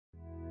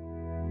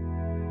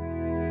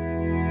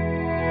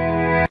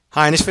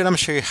Hi, in this video I'm going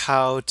to show you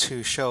how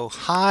to show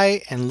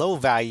high and low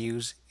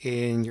values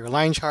in your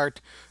line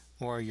chart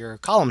or your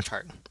column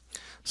chart.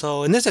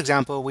 So in this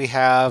example we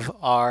have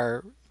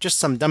our just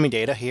some dummy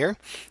data here.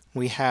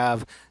 We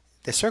have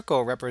the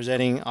circle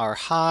representing our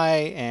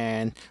high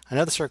and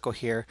another circle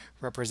here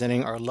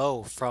representing our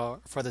low for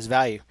this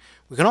value.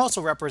 We can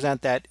also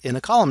represent that in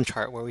a column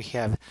chart where we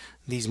have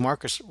these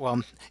markers.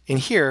 Well, in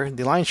here,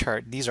 the line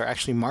chart, these are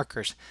actually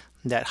markers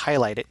that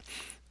highlight it.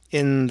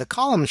 In the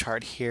column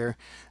chart here,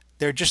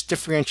 they're just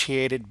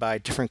differentiated by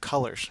different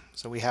colors.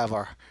 So we have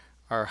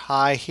our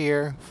high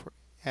here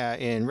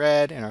in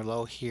red and our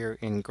low here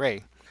in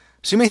gray.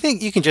 So you may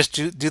think you can just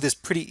do this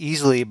pretty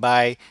easily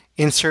by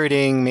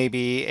inserting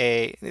maybe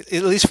at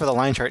least for the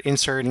line chart,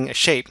 inserting a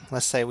shape.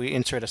 Let's say we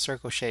insert a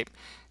circle shape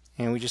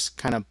and we just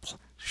kind of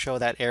show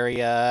that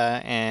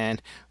area,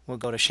 and we'll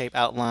go to shape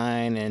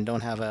outline and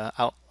don't have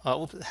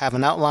have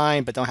an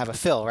outline but don't have a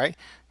fill, right?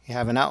 You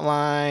have an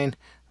outline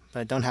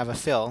but don't have a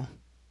fill.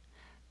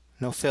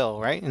 No fill,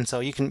 right? And so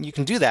you can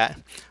do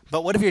that.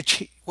 But what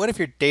if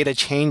your data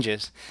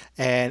changes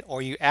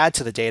or you add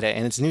to the data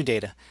and it's new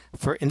data?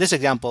 For in this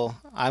example,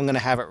 I'm going to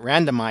have it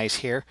randomized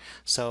here.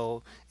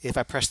 So if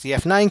I press the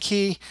F9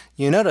 key,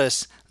 you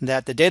notice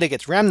that the data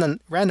gets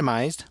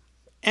randomized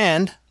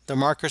and the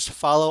markers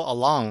follow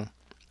along,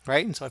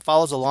 right? And so it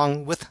follows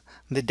along with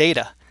the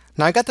data.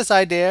 Now I got this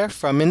idea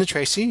from Minda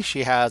Tracy.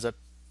 She has a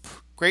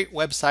great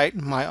website,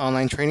 My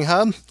Online Training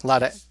Hub, a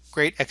lot of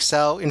great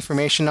Excel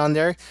information on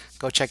there.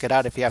 Go check it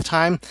out if you have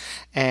time.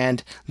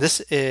 And this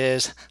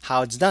is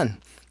how it's done.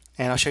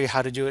 And I'll show you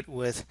how to do it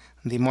with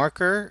the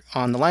marker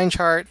on the line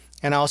chart,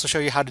 and I'll also show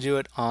you how to do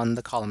it on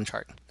the column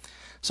chart.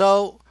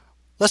 So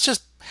let's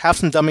just have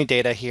some dummy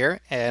data here,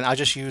 and I'll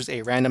just use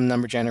a random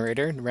number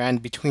generator,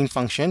 rand between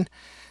function,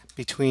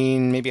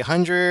 between maybe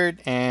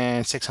 100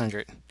 and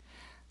 600.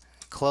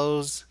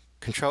 Close,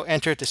 Control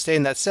Enter to stay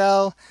in that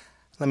cell.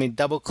 Let me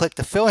double click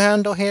the fill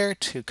handle here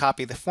to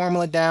copy the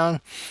formula down.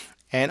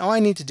 And all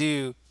I need to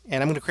do,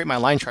 and I'm going to create my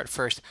line chart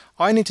first,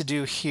 all I need to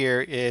do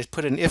here is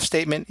put an if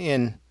statement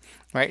in,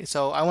 right?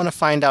 So I want to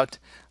find out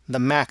the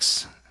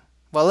max.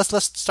 Well, let's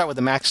start with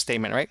the max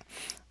statement, right?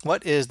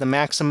 What is the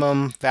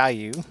maximum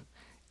value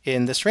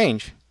in this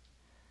range?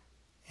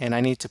 And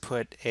I need to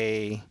put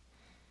a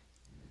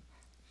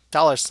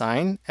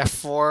 $sign,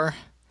 F4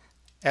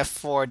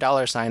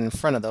 $sign in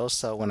front of those.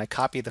 So when I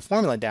copy the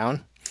formula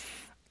down,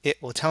 it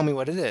will tell me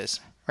what it is,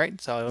 right?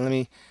 So let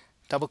me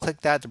double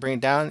click that to bring it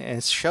down, and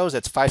it shows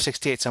it's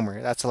 568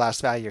 somewhere. That's the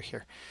last value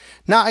here.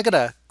 Now I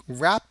gotta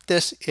wrap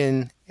this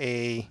in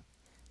a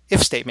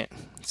if statement.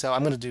 So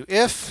I'm gonna do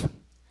if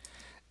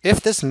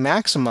this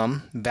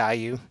maximum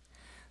value,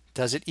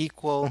 does it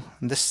equal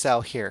this cell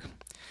here?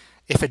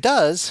 If it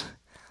does,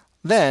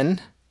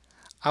 then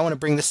I want to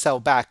bring this cell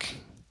back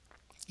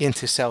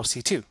into cell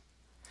C2.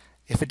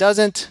 If it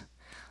doesn't,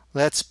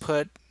 let's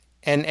put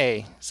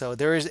NA. So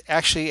there is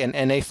actually an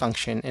NA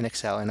function in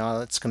Excel, and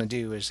all it's going to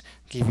do is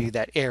give you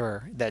that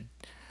error, that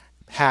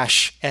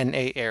hash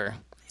NA error.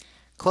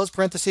 Close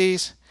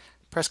parentheses,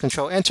 press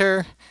Control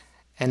Enter,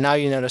 and now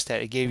you notice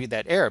that it gave you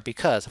that error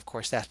because, of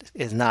course, that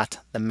is not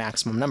the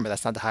maximum number.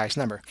 That's not the highest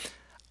number.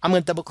 I'm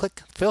going to double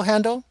click fill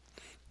handle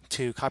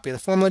to copy the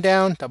formula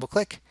down, double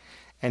click,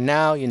 and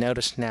now you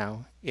notice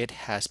now it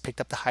has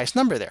picked up the highest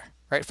number there,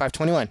 right?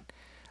 521.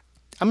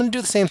 I'm going to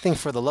do the same thing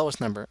for the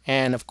lowest number,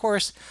 and of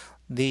course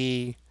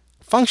the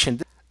function,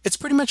 it's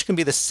pretty much going to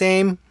be the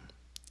same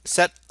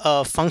set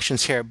of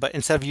functions here, but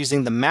instead of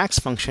using the max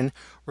function,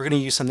 we're going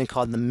to use something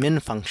called the min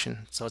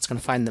function. So it's going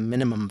to find the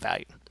minimum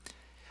value.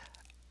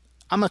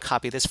 I'm going to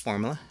copy this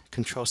formula,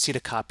 Control C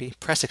to copy,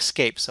 press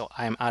escape so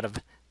I am out of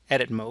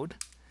edit mode.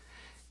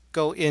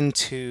 Go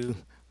into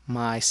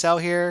my cell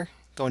here,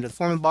 go into the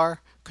formula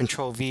bar,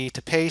 Control V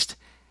to paste,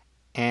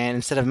 and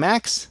instead of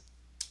max,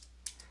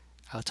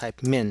 I'll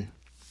type min.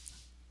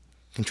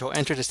 Control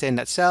Enter to stay in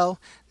that cell.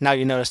 Now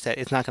you notice that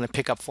it's not going to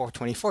pick up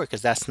 424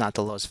 because that's not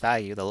the lowest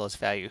value. The lowest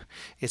value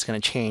is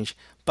going to change.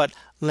 But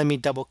let me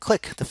double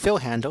click the fill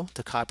handle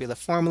to copy the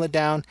formula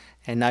down,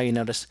 and now you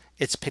notice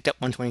it's picked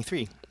up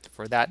 123.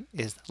 For that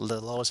is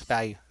the lowest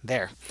value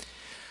there.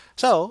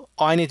 So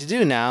all I need to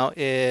do now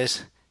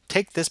is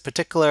take this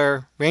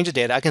particular range of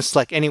data. I can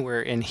select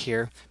anywhere in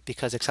here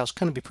because Excel's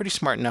going to be pretty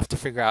smart enough to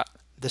figure out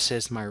this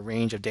is my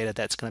range of data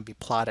that's going to be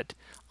plotted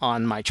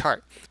on my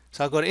chart.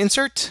 So I'll go to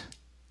Insert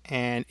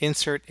and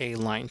insert a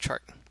line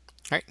chart.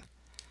 Right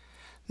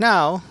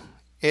now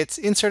it's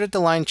inserted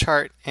the line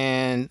chart,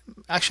 and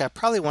actually I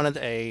probably wanted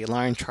a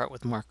line chart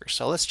with markers,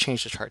 so let's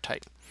change the chart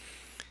type,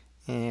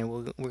 and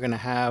we're going to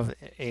have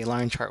a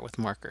line chart with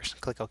markers.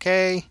 Click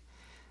OK,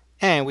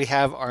 and we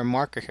have our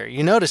marker here.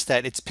 You notice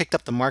that it's picked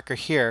up the marker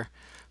here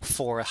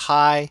for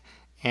high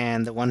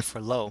and the one for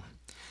low,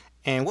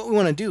 and what we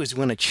want to do is we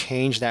want to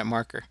change that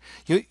marker.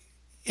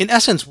 In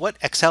essence, what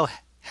Excel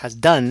has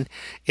done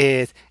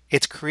is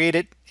it's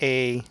created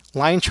a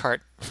line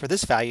chart for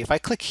this value. If I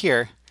click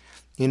here,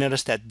 you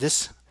notice that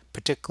this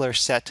particular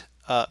set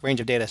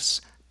range of data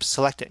is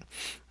selected.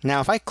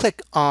 Now if I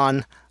click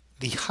on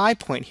the high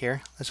point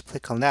here, let's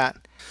click on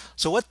that.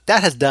 So what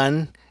that has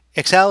done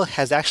Excel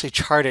has actually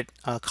charted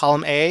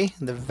column A,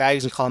 the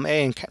values in column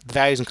A, and the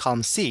values in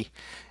column C.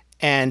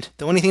 And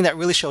the only thing that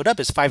really showed up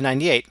is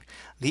 598.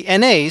 The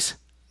NAs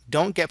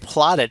don't get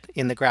plotted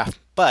in the graph,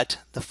 but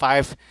the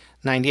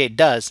 598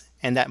 does,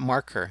 and that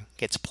marker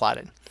gets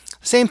plotted.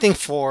 Same thing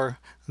for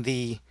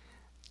the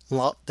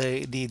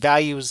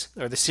values,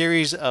 or the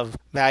series of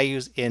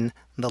values in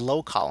the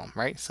low column,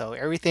 right? So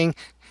everything,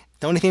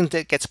 the only thing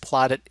that gets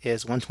plotted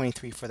is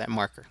 123 for that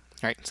marker.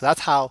 Right, so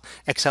that's how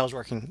Excel is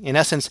working. In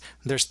essence,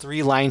 there's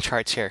 3 line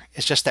charts here.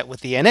 It's just that with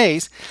the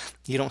NAs,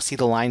 you don't see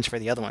the lines for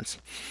the other ones.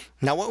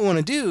 Now what we want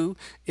to do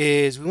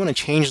is we want to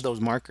change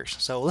those markers.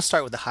 So let's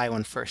start with the high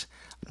one first.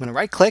 I'm going to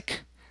right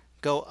click,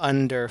 go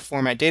under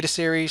Format Data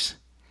Series,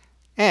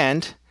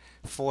 and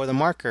for the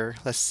marker,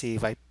 let's see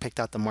if I picked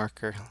out the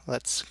marker.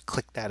 Let's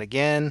click that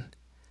again.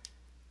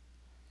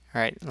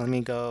 All right, let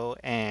me go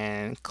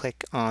and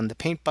click on the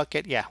paint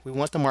bucket. Yeah, we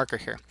want the marker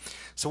here.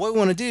 So what we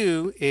want to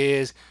do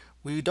is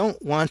we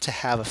don't want to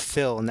have a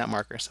fill in that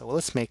marker, so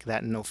let's make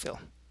that no fill.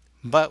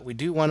 But we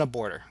do want a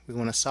border. We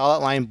want a solid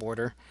line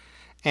border,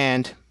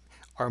 and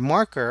our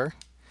marker.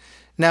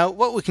 Now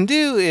what we can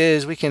do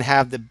is we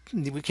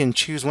can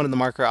choose one of the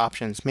marker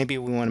options. Maybe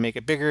we want to make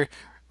it bigger.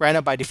 Right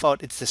now by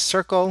default it's the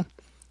circle.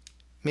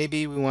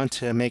 Maybe we want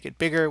to make it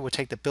bigger. We'll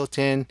take the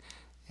built-in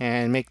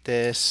and make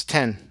this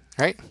 10.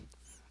 Right?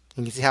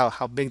 You can see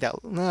how big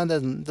that. No, it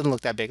doesn't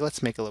look that big.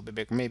 Let's make it a little bit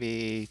bigger.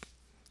 Maybe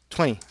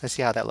 20. Let's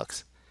see how that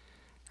looks.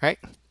 Right?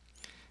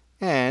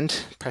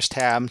 And press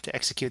tab to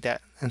execute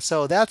that. And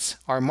so that's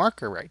our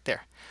marker right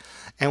there.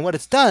 And what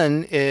it's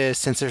done is,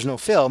 since there's no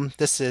fill,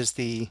 this is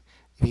the,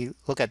 if you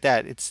look at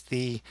that, it's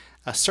the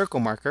circle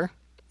marker.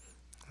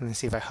 Let me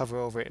see if I hover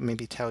over it, it may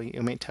tell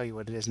you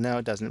what it is. No,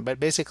 it doesn't. But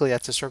basically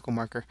that's a circle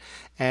marker,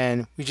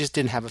 and we just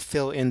didn't have a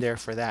fill in there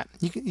for that.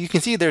 You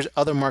can see there's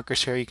other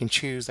markers here you can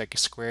choose, like a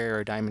square or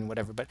a diamond,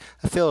 whatever, but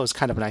a fill is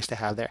kind of nice to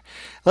have there.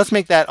 Let's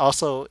make that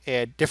also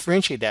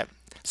differentiate that.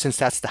 Since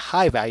that's the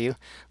high value,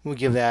 we'll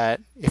give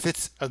that, if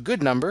it's a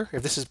good number,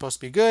 if this is supposed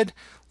to be good,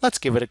 let's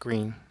give it a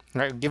green.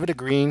 Right? Give it a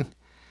green,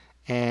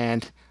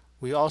 and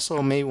we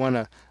also may want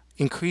to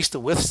increase the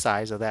width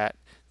size of that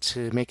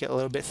to make it a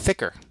little bit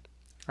thicker.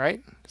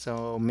 Right?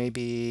 So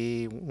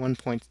maybe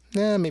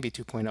maybe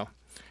 2.0.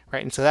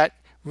 Right? And so that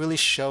really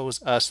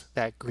shows us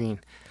that green.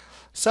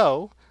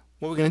 So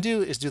what we're going to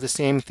do is do the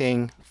same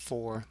thing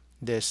for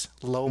this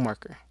low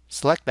marker.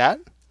 Select that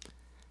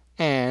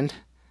and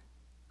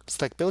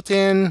select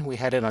built-in. We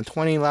had it on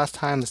 20 last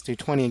time. Let's do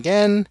 20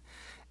 again.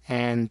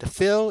 And the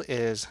fill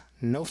is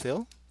no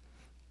fill.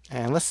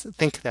 And let's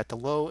think that the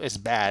low is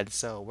bad.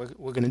 So what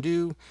we're going to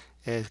do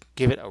is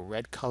give it a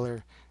red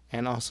color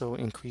and also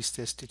increase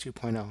this to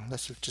 2.0.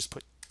 Let's just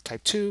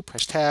type 2,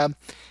 press tab,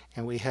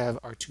 and we have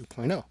our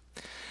 2.0.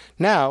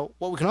 Now,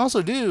 what we can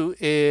also do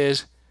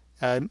is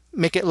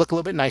make it look a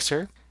little bit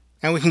nicer.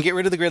 And we can get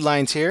rid of the grid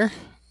lines here.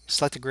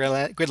 Select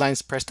the grid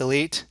lines, press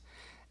delete,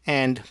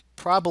 and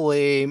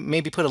probably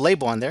maybe put a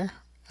label on there.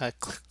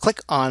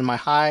 Click on my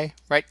high,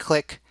 right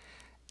click,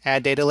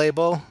 add data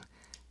label,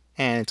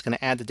 and it's going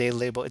to add the data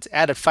label. It's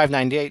added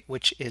 598,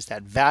 which is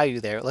that value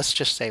there. Let's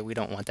just say we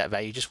don't want that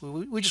value.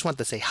 We just want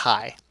to say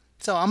high.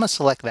 So I'm going to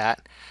select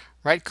that,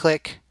 right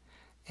click,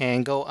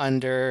 and go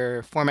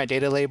under Format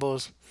Data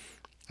Labels,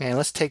 and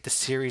let's take the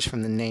series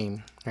from the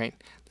name. Right,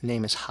 the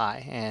name is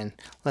high, and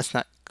let's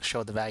not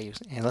show the values,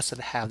 and let's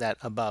have that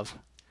above.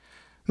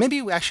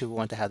 Maybe we actually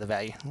want to have the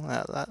value,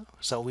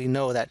 so we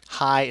know that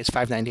high is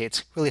 598.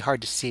 It's really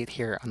hard to see it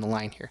here on the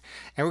line here.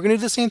 And we're going to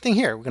do the same thing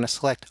here. We're going to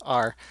select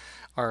our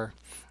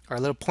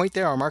little point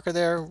there, our marker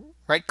there,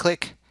 right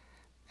click,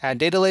 add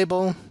data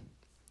label,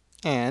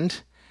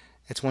 and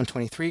it's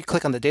 123.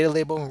 Click on the data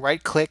label,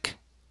 right click,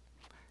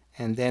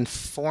 and then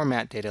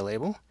format data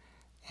label,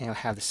 and we'll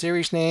have the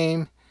series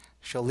name,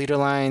 show leader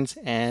lines,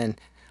 and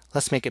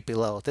let's make it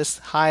below. This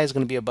high is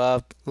going to be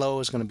above, low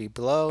is going to be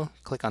below.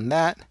 Click on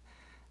that,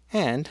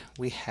 and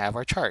we have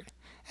our chart.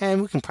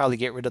 And we can probably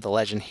get rid of the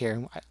legend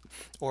here,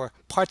 or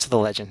parts of the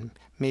legend.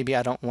 Maybe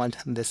I don't want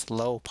this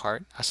low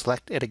part. I'll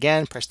select it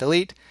again, press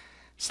delete,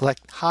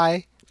 select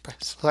high,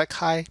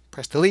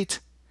 press delete.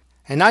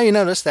 And now you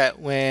notice that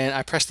when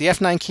I press the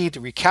F9 key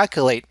to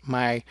recalculate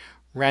my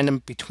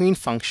random between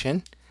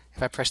function,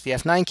 if I press the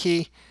F9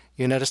 key,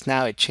 you notice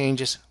now it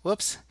changes.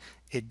 Whoops,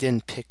 it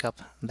didn't pick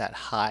up that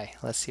high.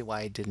 Let's see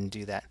why it didn't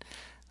do that.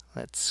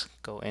 Let's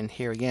go in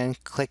here again,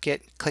 click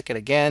it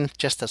again,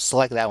 just to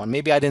select that one.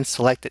 Maybe I didn't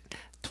select it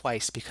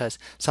twice, because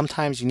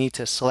sometimes you need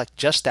to select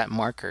just that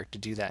marker to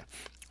do that.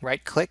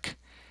 Right click,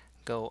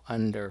 go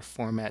under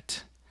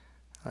format,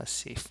 let's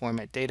see,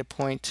 format data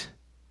point,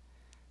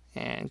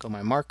 and go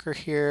my marker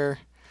here.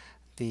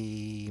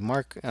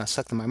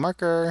 Select my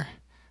marker,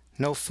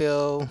 no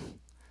fill,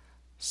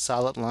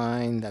 solid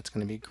line, that's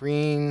going to be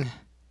green,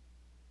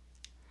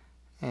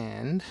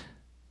 and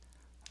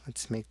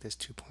let's make this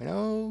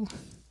 2.0.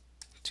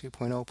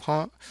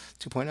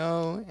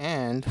 2.0,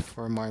 and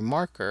for my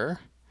marker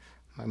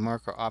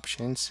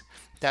options,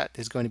 that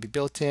is going to be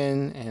built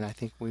in, and I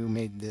think we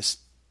made this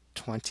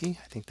 20.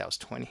 I think that was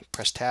 20.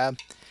 Press tab,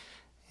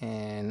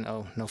 and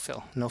oh, no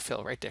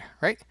fill right there,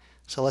 right?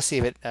 So let's see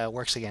if it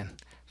works again.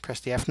 Press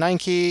the F9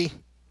 key.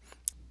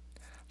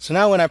 So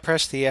now when I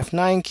press the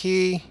F9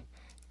 key,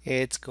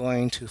 it's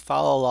going to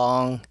follow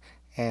along,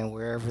 and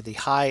wherever the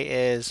high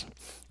is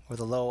or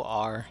the low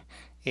are,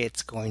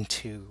 it's going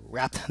to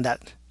wrap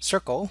that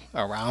circle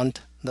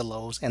around the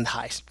lows and the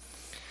highs.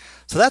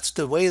 So that's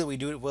the way that we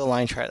do it with a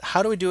line chart.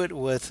 How do we do it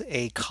with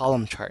a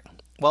column chart?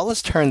 Well,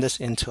 let's turn this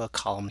into a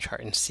column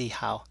chart and see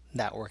how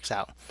that works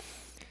out.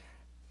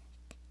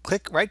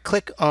 Right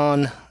click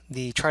on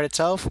the chart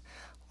itself.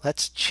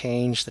 Let's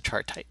change the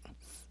chart type.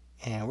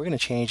 And we're going to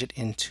change it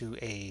into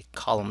a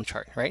column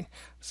chart, right?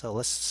 So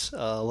let's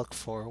look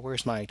for,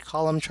 where's my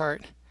column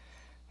chart?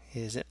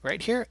 Is it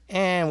right here?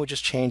 And we'll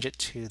just change it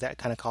to that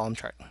kind of column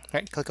chart.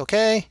 Right, click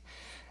OK.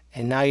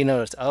 And now you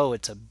notice, oh,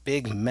 it's a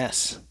big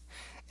mess.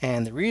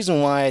 And the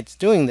reason why it's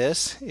doing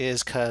this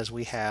is because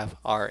we have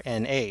our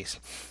NAs.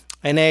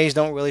 NAs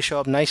don't really show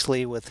up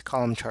nicely with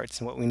column charts.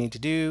 And what we need to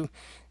do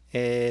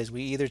is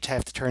we either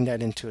have to turn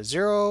that into a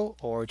 0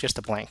 or just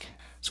a blank.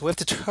 So we have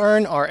to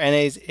turn our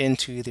NAs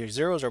into either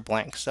zeros or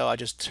blanks. So I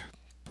just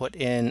put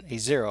in a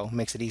 0,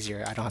 makes it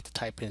easier. I don't have to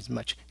type in as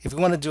much. If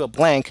we want to do a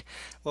blank,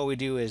 what we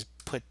do is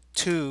put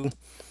two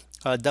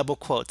double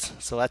quotes.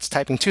 So that's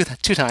typing two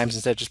times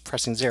instead of just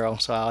pressing 0.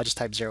 So I'll just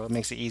type 0. It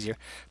makes it easier.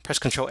 Press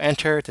Control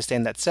Enter to stay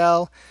in that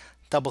cell.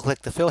 Double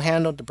click the fill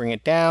handle to bring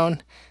it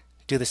down.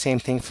 Do the same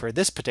thing for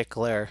this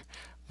particular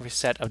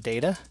set of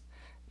data.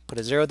 Put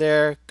a 0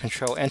 there,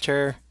 Control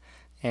Enter,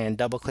 and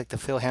double click the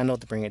fill handle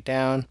to bring it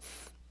down.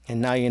 And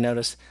now you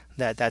notice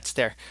that that's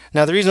there.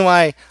 Now the reason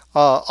why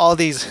all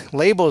these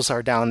labels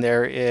are down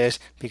there is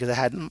because I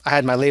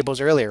had my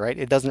labels earlier, right?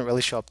 It doesn't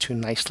really show up too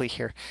nicely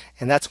here.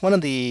 And that's one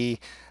of the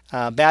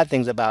bad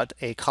things about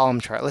a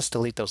column chart. Let's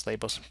delete those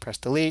labels. Press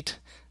delete.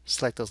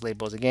 Select those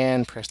labels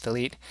again, press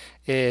delete.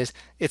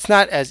 It's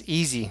not as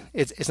easy.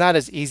 It's not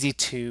as easy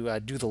to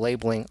do the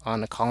labeling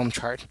on a column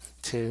chart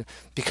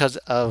because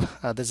of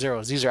the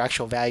zeros. These are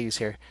actual values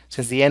here.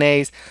 Since the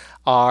NAs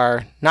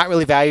are not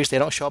really values, they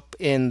don't show up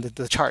in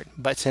the chart.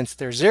 But since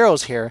there's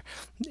zeros here,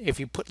 if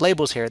you put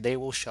labels here, they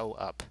will show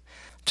up.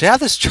 To have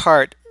this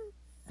chart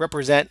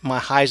represent my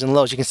highs and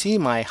lows, you can see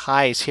my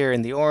highs here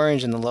in the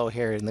orange and the low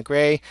here in the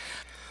gray.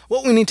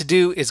 What we need to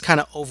do is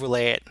kind of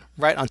overlay it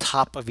right on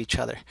top of each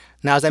other.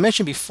 Now, as I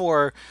mentioned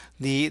before,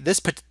 this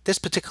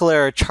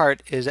particular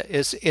chart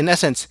is in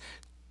essence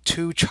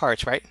two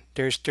charts, right?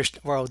 There's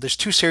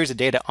two series of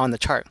data on the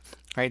chart,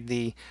 right?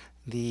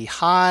 The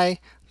high,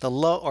 the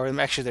low, or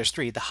actually there's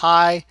three: the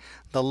high,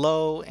 the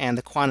low, and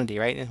the quantity,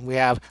 right? And we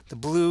have the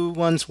blue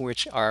ones,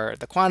 which are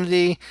the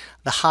quantity,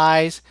 the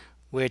highs,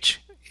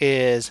 which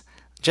is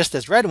just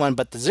this red one,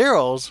 but the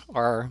zeros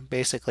are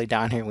basically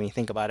down here when you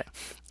think about it.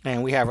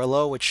 And we have our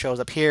low, which shows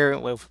up here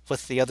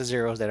with the other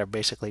zeros that are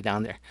basically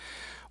down there.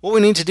 What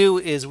we need to do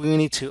is we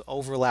need to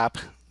overlap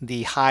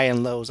the high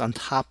and lows on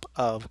top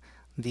of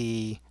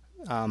the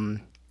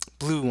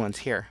blue ones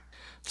here.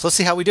 So let's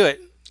see how we do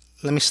it.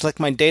 Let me select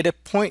my data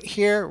point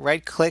here,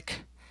 right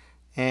click,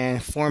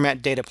 and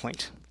format data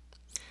point.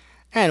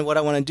 And what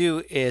I want to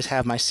do is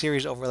have my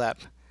series overlap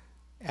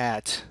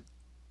at,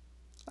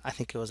 I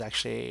think it was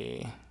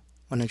actually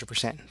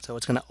 100%. So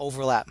it's going to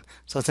overlap.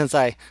 So since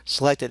I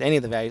selected any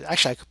of the values,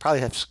 actually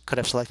I could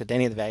have selected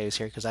any of the values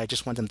here because I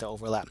just want them to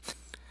overlap.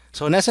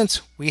 So in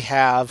essence, we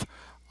have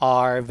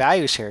our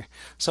values here.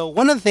 So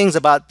one of the things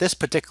about this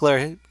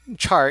particular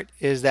chart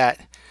is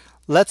that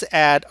let's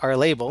add our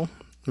label.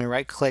 Let me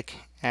right click,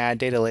 add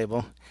data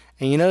label.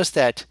 And you notice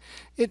that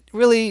it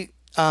really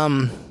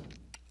added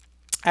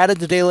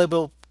the data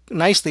label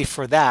nicely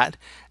for that.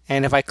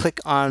 And if I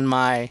click on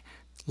my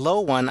low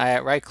one, I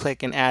right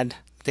click and add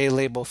data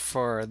label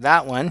for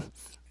that one,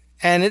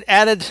 and it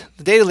added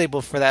the data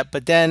label for that,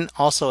 but then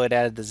also it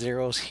added the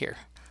zeros here.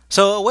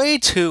 So a way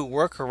to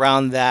work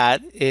around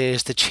that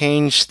is to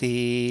change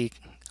the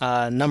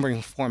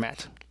numbering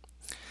format.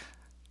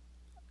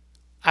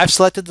 I've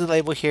selected the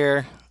label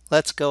here.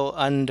 Let's go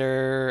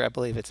under, I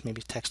believe it's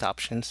maybe text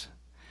options.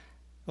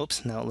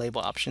 Oops, no,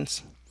 label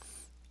options.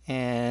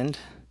 And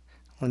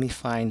let me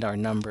find our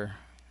number.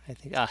 I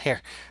think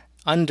here,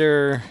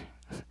 under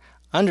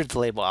the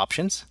label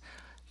options,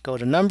 go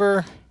to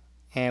number,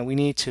 and we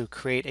need to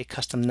create a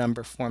custom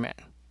number format.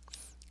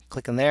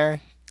 Click on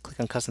there, click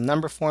on custom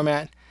number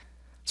format.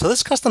 So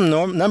this custom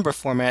number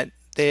format,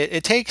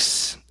 it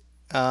takes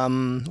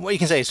what you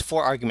can say is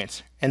 4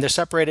 arguments, and they're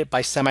separated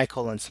by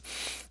semicolons.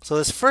 So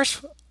this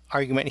first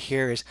argument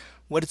here is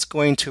what it's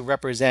going to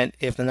represent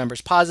if the number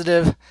is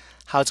positive,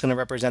 how it's going to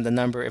represent the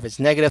number if it's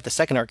negative. The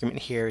second argument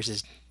here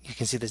is you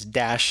can see this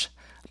dash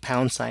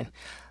pound sign.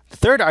 The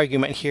third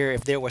argument here,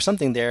 if there was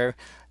something there,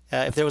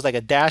 if there was like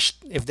a dash,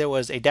 if there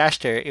was a dash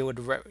there, it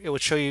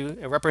would show you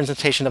a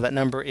representation of that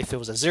number if it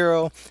was a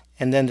 0.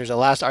 And then there's a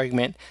last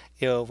argument.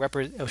 It'll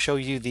show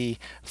you the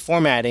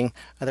formatting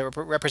of the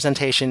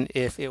representation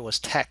if it was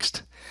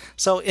text.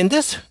 So in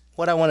this,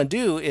 what I want to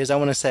do is I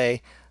want to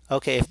say,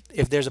 Okay,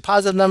 if there's a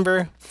positive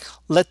number,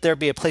 let there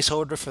be a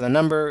placeholder for the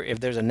number. If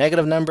there's a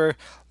negative number,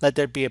 let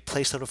there be a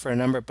placeholder for a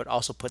number, but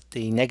also put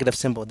the negative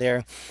symbol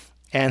there.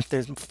 And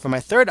for my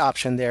third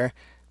option there,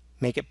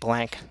 make it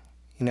blank.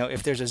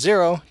 If there's a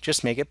 0,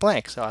 just make it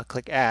blank. So I'll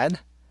click add,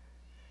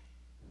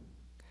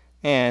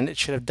 and it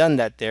should have done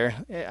that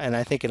there. And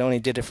I think it only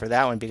did it for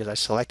that one because I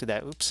selected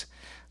that. Oops.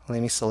 Let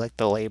me select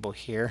the label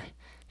here.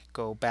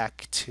 Go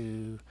back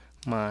to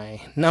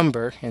my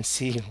number and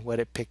see what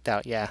it picked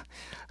out. Yeah.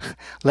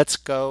 Let's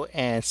go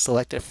and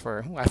select it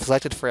for, I've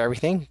selected for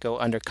everything. Go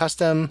under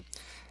custom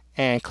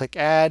and click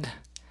add.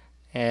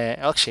 And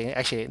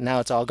actually now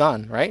it's all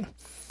gone, right?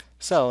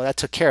 So that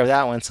took care of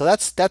that one. So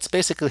that's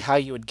basically how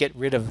you would get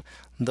rid of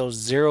those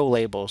 0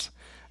 labels.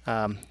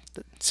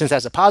 Since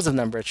that's a positive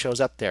number, it shows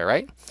up there,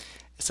 right?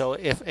 So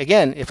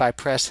if I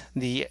press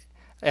the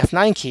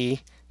F9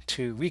 key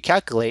to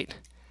recalculate,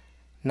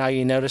 now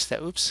you notice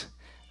that, oops,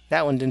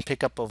 that one didn't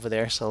pick up over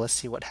there. So let's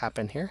see what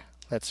happened here.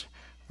 Let's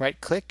right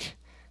click,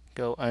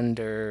 go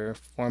under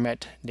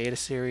Format Data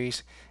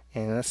Series,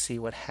 and let's see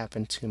what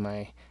happened to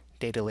my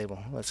data label.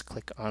 Let's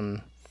click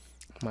on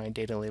my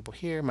data label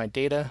here, my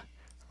data,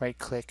 right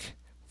click,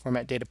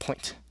 Format Data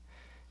Point.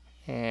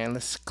 And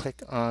let's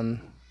click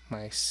on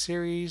my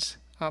series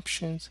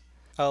options.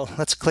 Oh,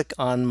 let's click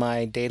on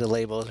my data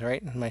labels,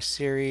 right? My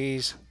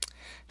series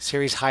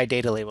high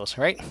data labels,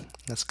 right?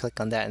 Let's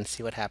click on that and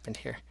see what happened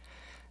here.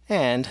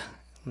 And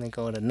let me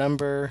go to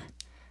number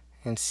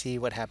and see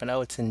what happened.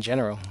 Oh, it's in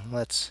general.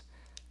 Let's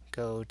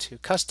go to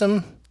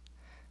custom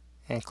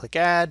and click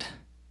add.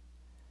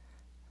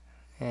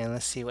 And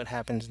let's see what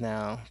happens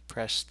now.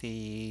 Press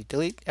the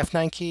delete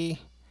F9 key.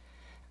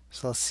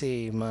 So let's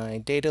see my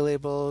data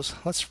labels.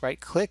 Let's right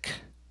click,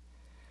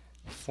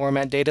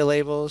 format data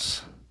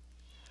labels.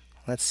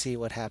 Let's see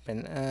what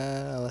happened.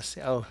 Let's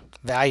see. Oh,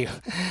 value.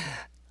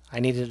 I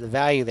needed the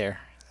value there.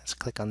 Let's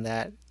click on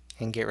that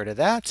and get rid of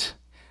that.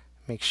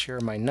 Make sure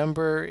my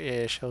number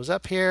shows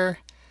up here.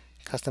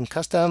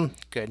 Custom.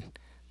 Good.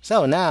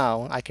 So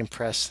now I can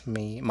press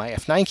my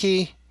F9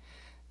 key,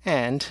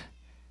 and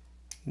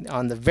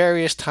on the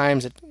various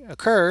times it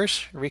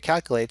occurs,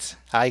 recalculates.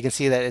 You can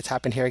see that it's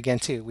happened here again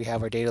too. We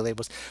have our data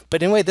labels.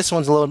 But anyway, this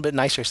one's a little bit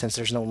nicer since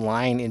there's no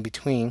line in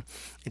between.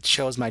 It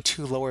shows my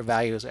 2 lower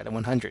values at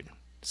 100.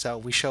 So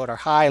we showed our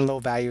high and low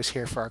values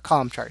here for our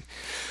column chart.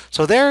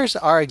 So there's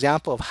our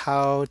example of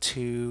how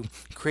to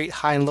create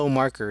high and low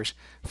markers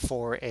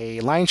for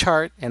a line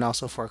chart and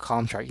also for a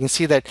column chart. You can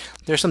see that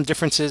there's some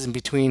differences in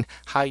between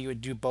how you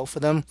would do both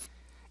of them.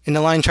 In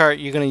the line chart,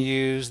 you're going to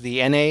use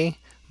the NA,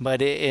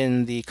 but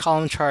in the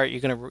column chart,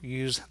 you're going to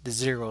use the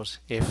zeros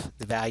if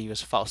the value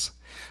is false.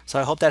 So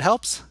I hope that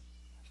helps.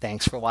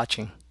 Thanks for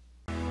watching.